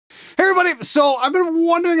Hey everybody, so I've been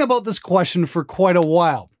wondering about this question for quite a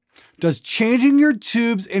while. Does changing your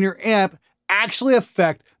tubes in your amp actually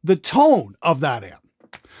affect the tone of that amp?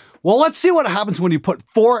 Well, let's see what happens when you put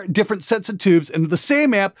 4 different sets of tubes into the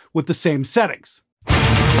same amp with the same settings.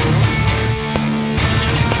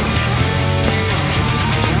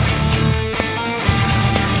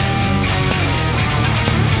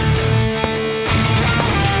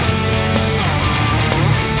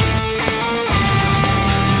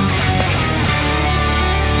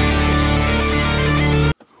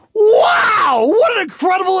 Wow, what an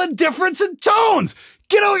incredible difference in tones!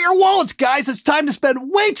 Get out your wallets, guys. It's time to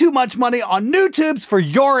spend way too much money on new tubes for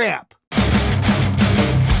your amp.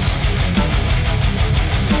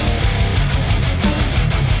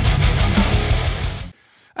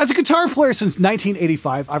 As a guitar player since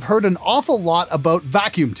 1985, I've heard an awful lot about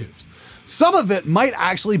vacuum tubes. Some of it might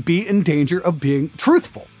actually be in danger of being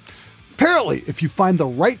truthful. Apparently, if you find the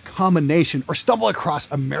right combination or stumble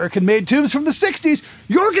across American-made tubes from the 60s,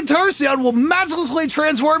 your guitar sound will magically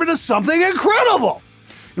transform into something incredible.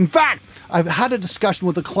 In fact, I've had a discussion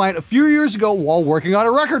with a client a few years ago while working on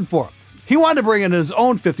a record for him. He wanted to bring in his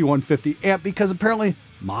own 5150 amp because apparently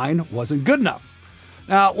mine wasn't good enough.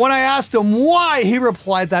 Now, when I asked him why, he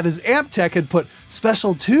replied that his amp tech had put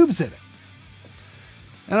special tubes in it.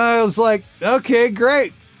 And I was like, okay,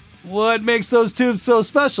 great. What makes those tubes so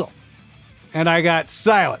special? And I got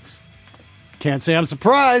silence. Can't say I'm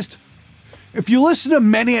surprised. If you listen to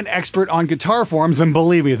many an expert on guitar forums, and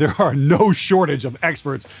believe me, there are no shortage of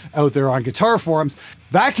experts out there on guitar forums,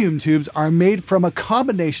 vacuum tubes are made from a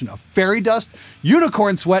combination of fairy dust,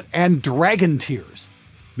 unicorn sweat, and dragon tears.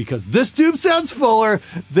 Because this tube sounds fuller,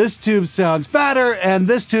 this tube sounds fatter, and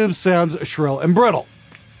this tube sounds shrill and brittle.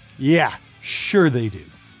 Yeah, sure they do.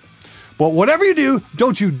 But whatever you do,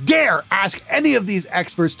 don't you dare ask any of these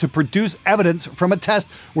experts to produce evidence from a test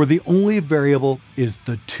where the only variable is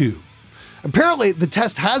the tube. Apparently, the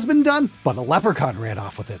test has been done, but a leprechaun ran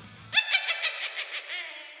off with it.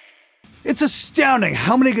 It's astounding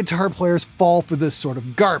how many guitar players fall for this sort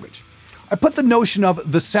of garbage. I put the notion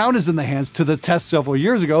of the sound is in the hands to the test several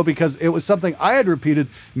years ago because it was something I had repeated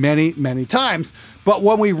many, many times. But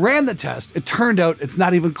when we ran the test, it turned out it's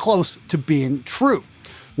not even close to being true.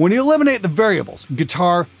 When you eliminate the variables,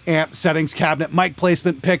 guitar, amp, settings, cabinet, mic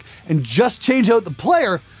placement, pick, and just change out the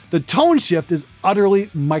player, the tone shift is utterly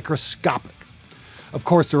microscopic. Of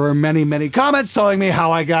course, there are many, many comments telling me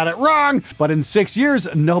how I got it wrong, but in 6 years,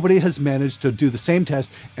 nobody has managed to do the same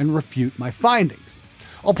test and refute my findings.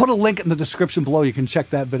 I'll put a link in the description below. You can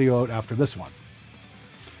check that video out after this one.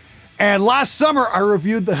 And last summer, I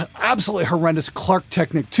reviewed the absolutely horrendous Clark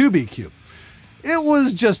Technic Tube EQ. It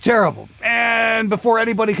was just terrible. And before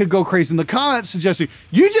anybody could go crazy in the comments suggesting,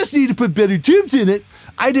 you just need to put better tubes in it,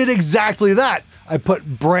 I did exactly that. I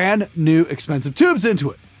put brand new expensive tubes into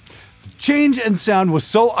it. The change in sound was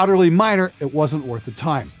so utterly minor, it wasn't worth the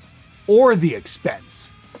time. Or the expense.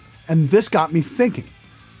 And this got me thinking.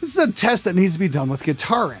 This is a test that needs to be done with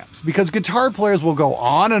guitar amps, because guitar players will go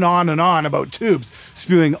on and on and on about tubes,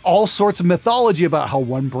 spewing all sorts of mythology about how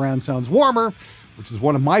one brand sounds warmer, which is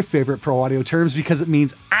one of my favorite pro audio terms because it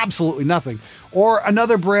means absolutely nothing, or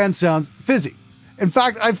another brand sounds fizzy. In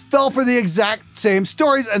fact, I fell for the exact same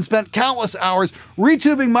stories and spent countless hours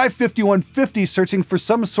retubing my 5150 searching for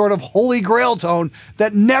some sort of holy grail tone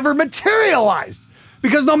that never materialized.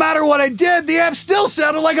 Because no matter what I did, the amp still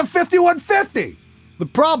sounded like a 5150. The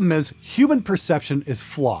problem is, human perception is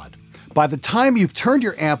flawed. By the time you've turned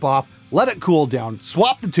your amp off, let it cool down,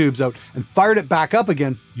 swapped the tubes out, and fired it back up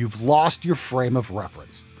again, you've lost your frame of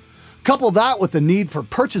reference. Couple that with the need for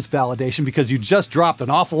purchase validation because you just dropped an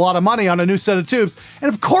awful lot of money on a new set of tubes,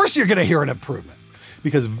 and of course you're gonna hear an improvement.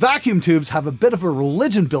 Because vacuum tubes have a bit of a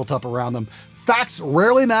religion built up around them, facts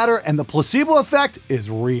rarely matter, and the placebo effect is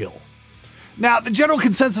real. Now, the general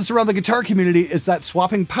consensus around the guitar community is that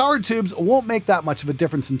swapping power tubes won't make that much of a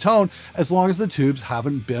difference in tone as long as the tubes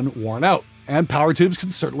haven't been worn out. And power tubes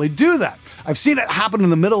can certainly do that. I've seen it happen in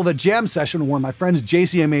the middle of a jam session where my friend's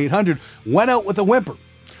JCM 800 went out with a whimper.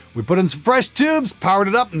 We put in some fresh tubes, powered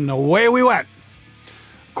it up, and away we went.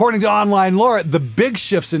 According to online lore, the big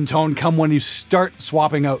shifts in tone come when you start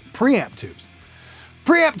swapping out preamp tubes.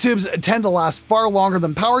 Preamp tubes tend to last far longer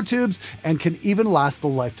than power tubes and can even last the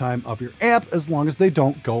lifetime of your amp as long as they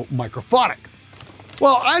don't go microphonic.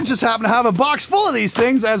 Well, I just happen to have a box full of these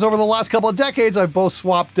things, as over the last couple of decades I've both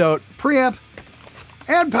swapped out preamp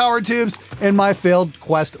and power tubes in my failed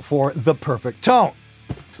quest for the perfect tone.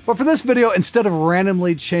 But for this video, instead of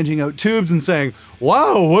randomly changing out tubes and saying,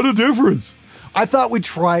 wow, what a difference, I thought we'd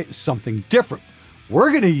try something different.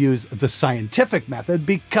 We're going to use the scientific method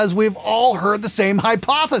because we've all heard the same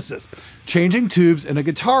hypothesis. Changing tubes in a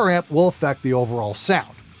guitar amp will affect the overall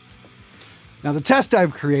sound. Now, the test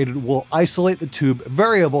I've created will isolate the tube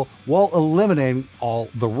variable while eliminating all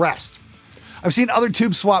the rest. I've seen other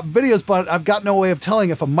tube swap videos, but I've got no way of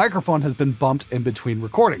telling if a microphone has been bumped in between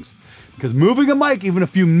recordings, because moving a mic even a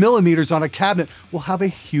few millimeters on a cabinet will have a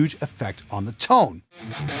huge effect on the tone.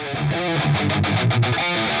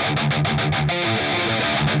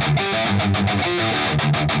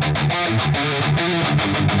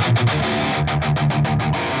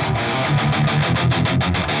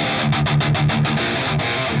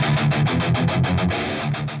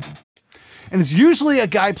 And it's usually a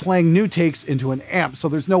guy playing new takes into an amp, so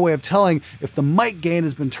there's no way of telling if the mic gain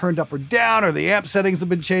has been turned up or down or the amp settings have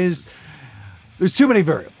been changed. There's too many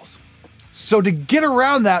variables. So to get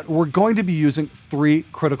around that, we're going to be using 3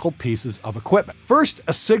 critical pieces of equipment. First,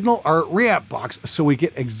 a signal art reamp box, so we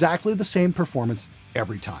get exactly the same performance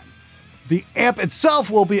every time. The amp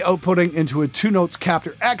itself will be outputting into a 2 notes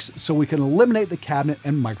captor X, so we can eliminate the cabinet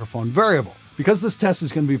and microphone variable. Because this test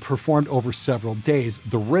is going to be performed over several days,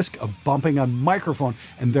 the risk of bumping a microphone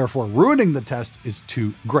and therefore ruining the test is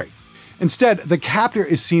too great. Instead, the captor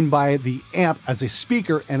is seen by the amp as a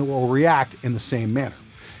speaker and it will react in the same manner.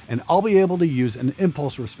 And I'll be able to use an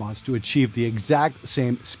impulse response to achieve the exact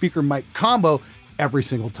same speaker mic combo every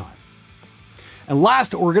single time. And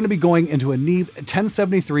last, we're going to be going into a Neve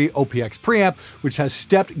 1073 OPX preamp, which has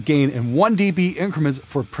stepped gain in 1 dB increments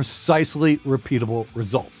for precisely repeatable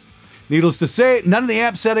results. Needless to say, none of the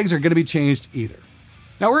amp settings are going to be changed either.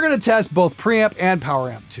 Now we're going to test both preamp and power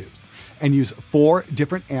amp tubes and use 4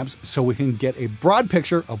 different amps so we can get a broad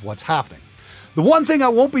picture of what's happening. The one thing I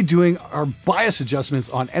won't be doing are bias adjustments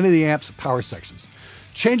on any of the amp's power sections.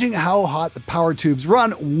 Changing how hot the power tubes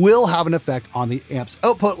run will have an effect on the amp's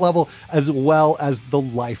output level as well as the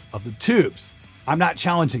life of the tubes. I'm not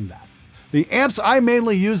challenging that. The amps I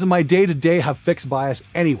mainly use in my day-to-day have fixed bias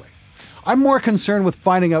anyway. I'm more concerned with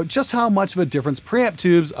finding out just how much of a difference preamp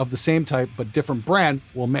tubes of the same type but different brand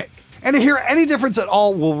will make. And to hear any difference at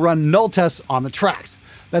all, we'll run null tests on the tracks.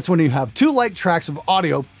 That's when you have 2 like tracks of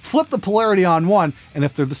audio, flip the polarity on one, and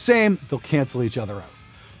if they're the same, they'll cancel each other out.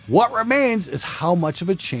 What remains is how much of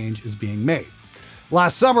a change is being made.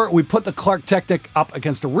 Last summer, we put the Clark Technic up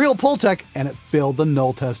against a real Pultec and it failed the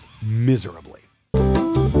null test miserably.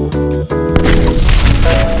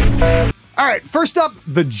 All right, first up,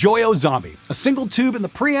 the Joyo Zombie, a single tube in the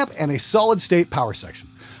preamp and a solid state power section.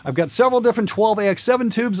 I've got several different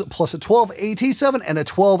 12AX7 tubes, plus a 12AT7 and a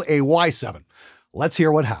 12AY7. Let's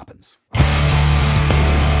hear what happens.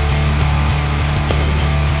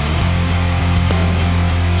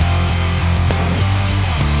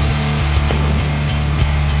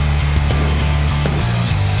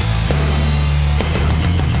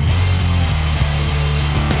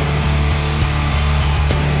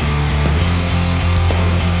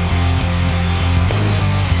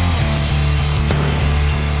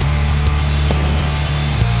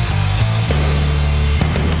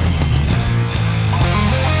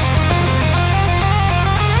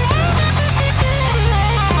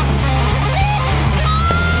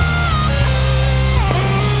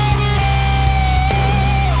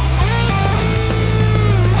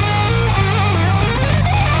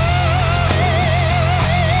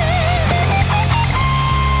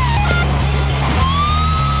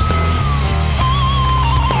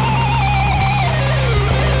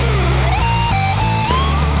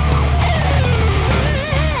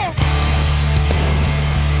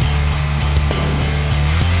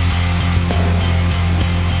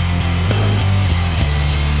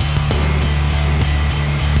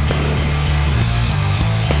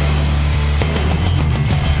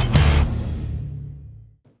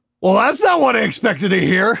 Well, that's not what I expected to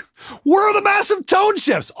hear. Where are the massive tone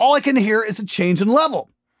shifts? All I can hear is a change in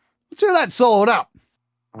level. Let's hear that soloed up.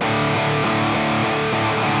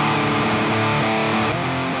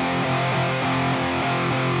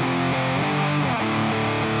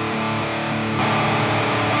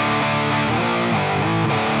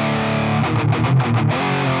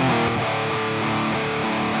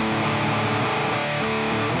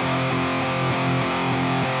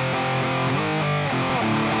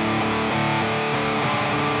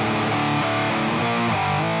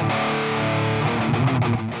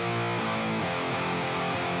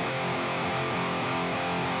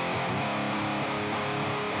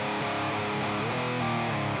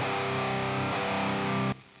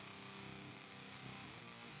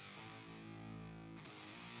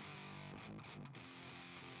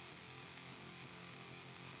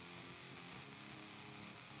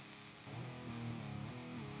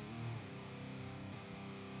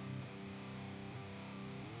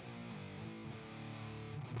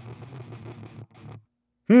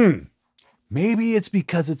 Maybe it's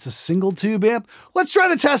because it's a single tube amp? Let's try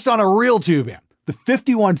the test on a real tube amp. The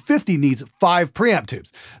 5150 needs 5 preamp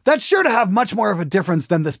tubes. That's sure to have much more of a difference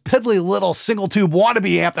than this piddly little single tube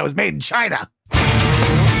wannabe amp that was made in China.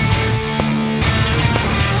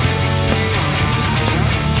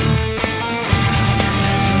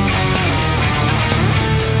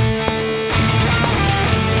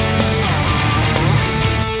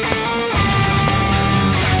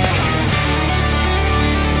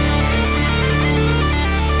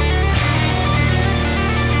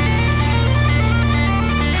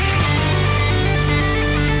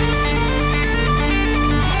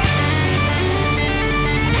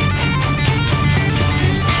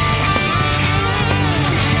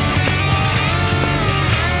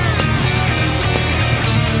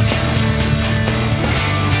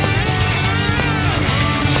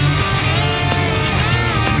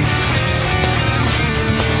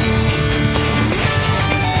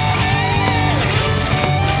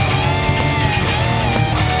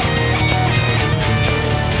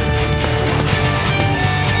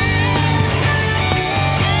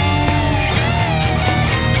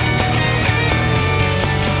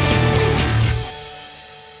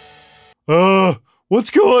 What's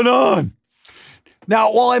going on?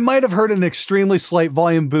 Now, while I might have heard an extremely slight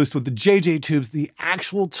volume boost with the JJ tubes, the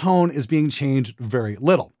actual tone is being changed very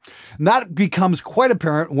little. And that becomes quite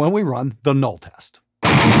apparent when we run the null test.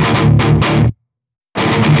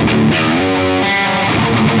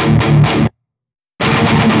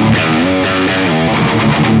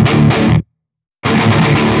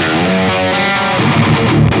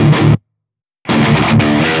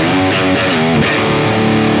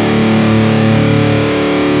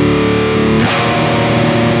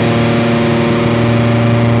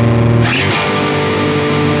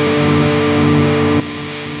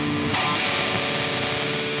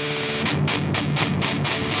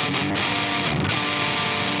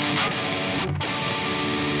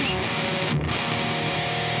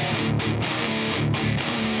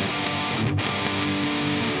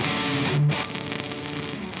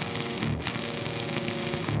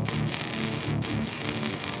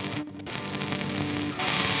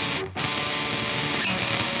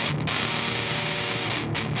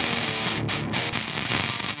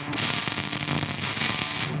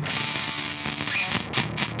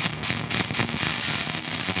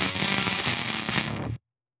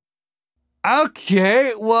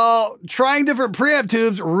 Okay, well, trying different preamp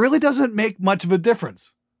tubes really doesn't make much of a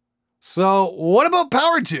difference. So what about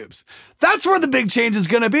power tubes? That's where the big change is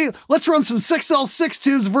going to be. Let's run some 6L6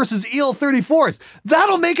 tubes versus EL34s.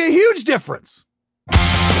 That'll make a huge difference.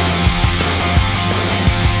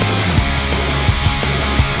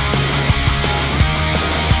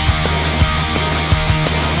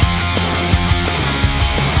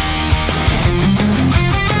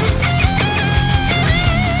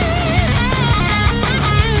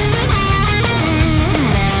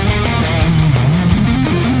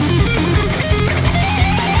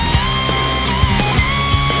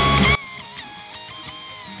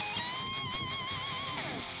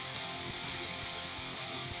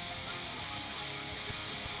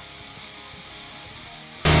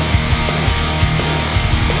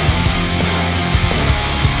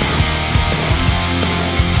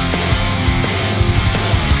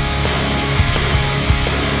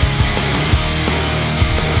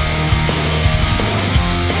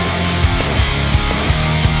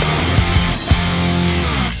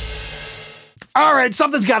 All right,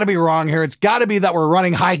 something's got to be wrong here. It's got to be that we're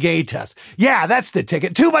running high gain tests. Yeah, that's the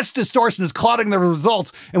ticket. Too much distortion is clouding the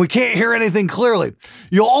results, and we can't hear anything clearly.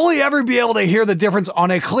 You'll only ever be able to hear the difference on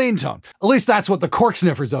a clean tone. At least that's what the cork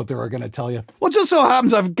sniffers out there are going to tell you. Well, just so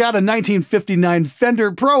happens I've got a 1959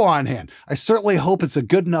 Fender Pro on hand. I certainly hope it's a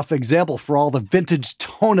good enough example for all the vintage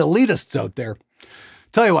Tone Elitists out there.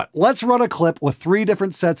 Tell you what, let's run a clip with 3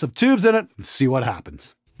 different sets of tubes in it and see what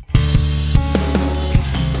happens.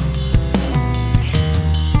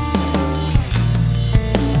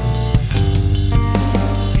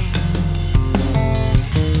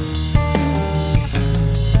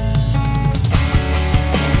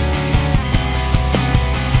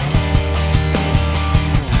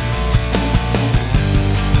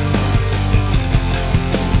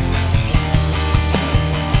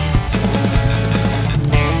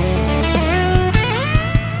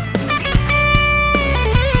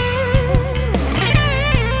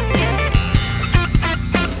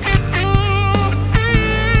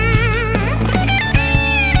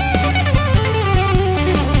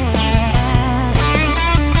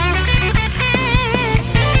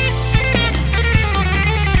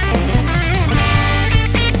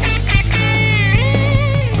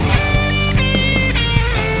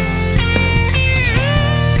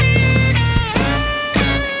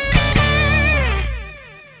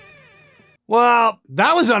 Well,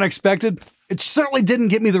 that was unexpected. It certainly didn't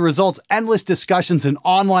get me the results endless discussions in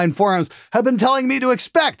online forums have been telling me to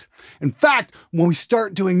expect. In fact, when we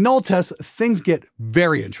start doing null tests, things get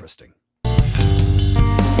very interesting.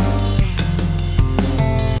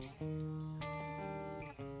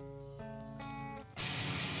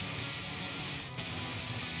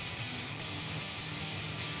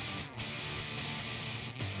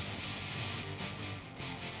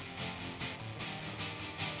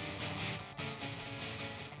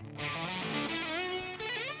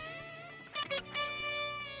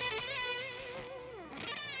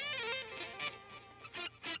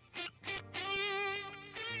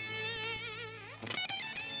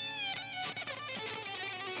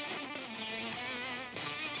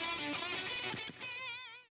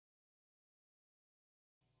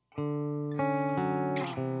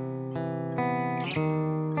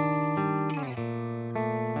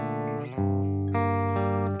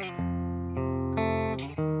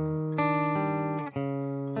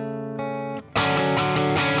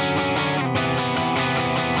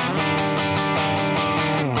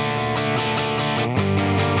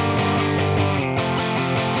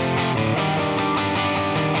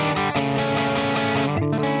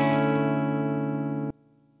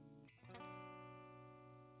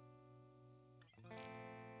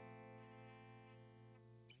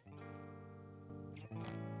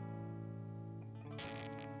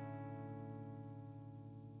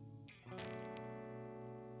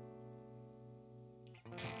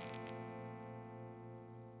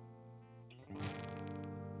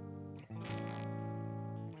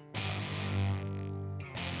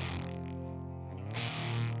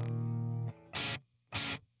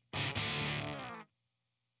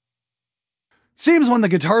 Seems when the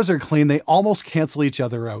guitars are clean, they almost cancel each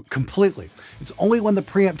other out completely. It's only when the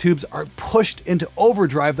preamp tubes are pushed into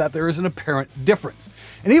overdrive that there is an apparent difference.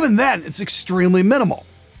 And even then, it's extremely minimal.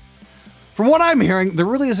 From what I'm hearing, there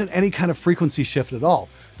really isn't any kind of frequency shift at all.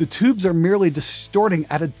 The tubes are merely distorting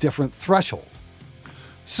at a different threshold.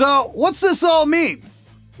 So what's this all mean?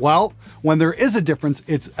 Well, when there is a difference,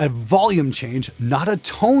 it's a volume change, not a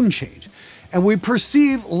tone change. And we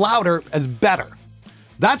perceive louder as better.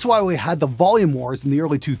 That's why we had the volume wars in the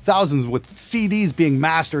early 2000s with CDs being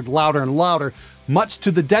mastered louder and louder, much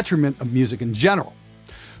to the detriment of music in general.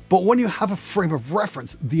 But when you have a frame of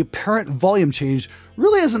reference, the apparent volume change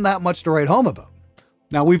really isn't that much to write home about.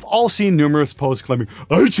 Now, we've all seen numerous posts claiming,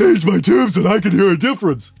 "I changed my tubes and I can hear a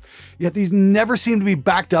difference." Yet these never seem to be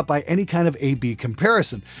backed up by any kind of A-B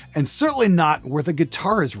comparison, and certainly not where the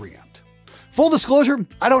guitar is reamped. Full disclosure,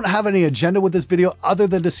 I don't have any agenda with this video other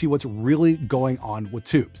than to see what's really going on with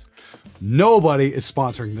tubes. Nobody is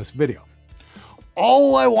sponsoring this video.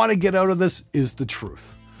 All I want to get out of this is the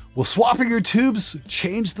truth. Will swapping your tubes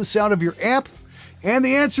change the sound of your amp? And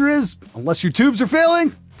the answer is, unless your tubes are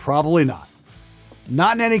failing, probably not.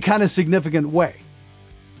 Not in any kind of significant way.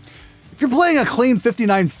 If you're playing a clean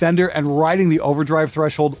 59 Fender and riding the overdrive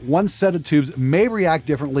threshold, one set of tubes may react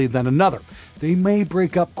differently than another. They may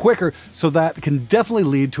break up quicker, so that can definitely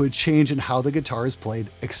lead to a change in how the guitar is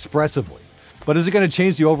played expressively. But is it going to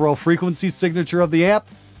change the overall frequency signature of the amp?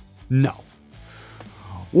 No.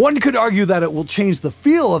 One could argue that it will change the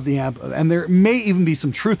feel of the amp, and there may even be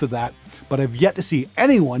some truth to that, but I've yet to see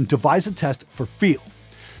anyone devise a test for feel.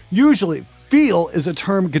 Usually, feel is a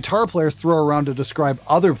term guitar players throw around to describe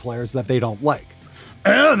other players that they don't like.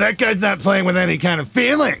 "Oh, that guy's not playing with any kind of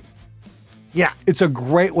feeling." Yeah, it's a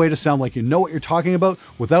great way to sound like you know what you're talking about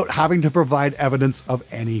without having to provide evidence of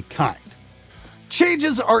any kind.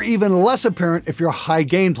 Changes are even less apparent if you're a high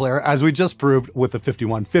gain player, as we just proved with the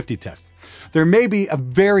 5150 test. There may be a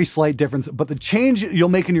very slight difference, but the change you'll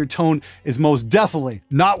make in your tone is most definitely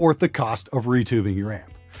not worth the cost of retubing your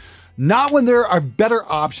amp. Not when there are better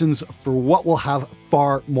options for what will have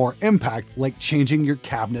far more impact, like changing your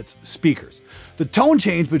cabinet's speakers. The tone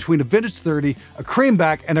change between a vintage 30, a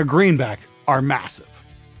creamback, and a greenback are massive.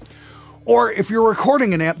 Or if you're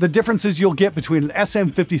recording an amp, the differences you'll get between an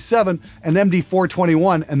SM57, an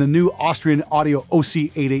MD421, and the new Austrian Audio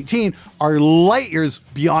OC818 are light years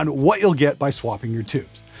beyond what you'll get by swapping your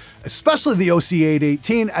tubes. Especially the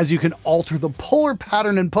OC818, as you can alter the polar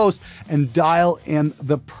pattern in post and dial in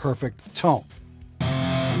the perfect tone. To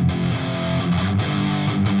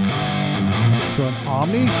an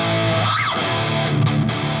Omni?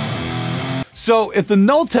 So if the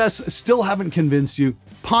null tests still haven't convinced you,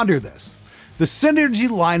 ponder this. The Synergy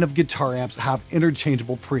line of guitar amps have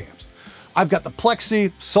interchangeable preamps. I've got the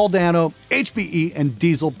Plexi, Soldano, HBE, and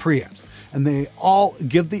Diesel preamps, and they all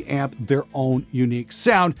give the amp their own unique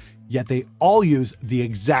sound, yet they all use the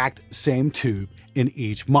exact same tube in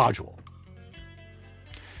each module.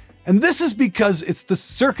 And this is because it's the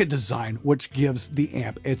circuit design which gives the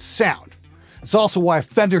amp its sound. It's also why a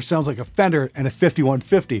Fender sounds like a Fender and a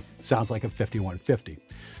 5150 sounds like a 5150.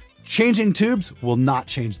 Changing tubes will not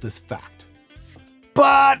change this fact.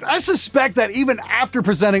 But I suspect that even after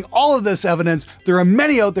presenting all of this evidence, there are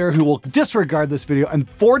many out there who will disregard this video and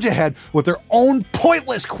forge ahead with their own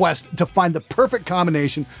pointless quest to find the perfect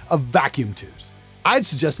combination of vacuum tubes. I'd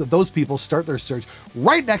suggest that those people start their search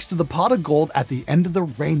right next to the pot of gold at the end of the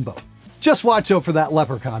rainbow. Just watch out for that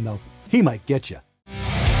leprechaun though, he might get you.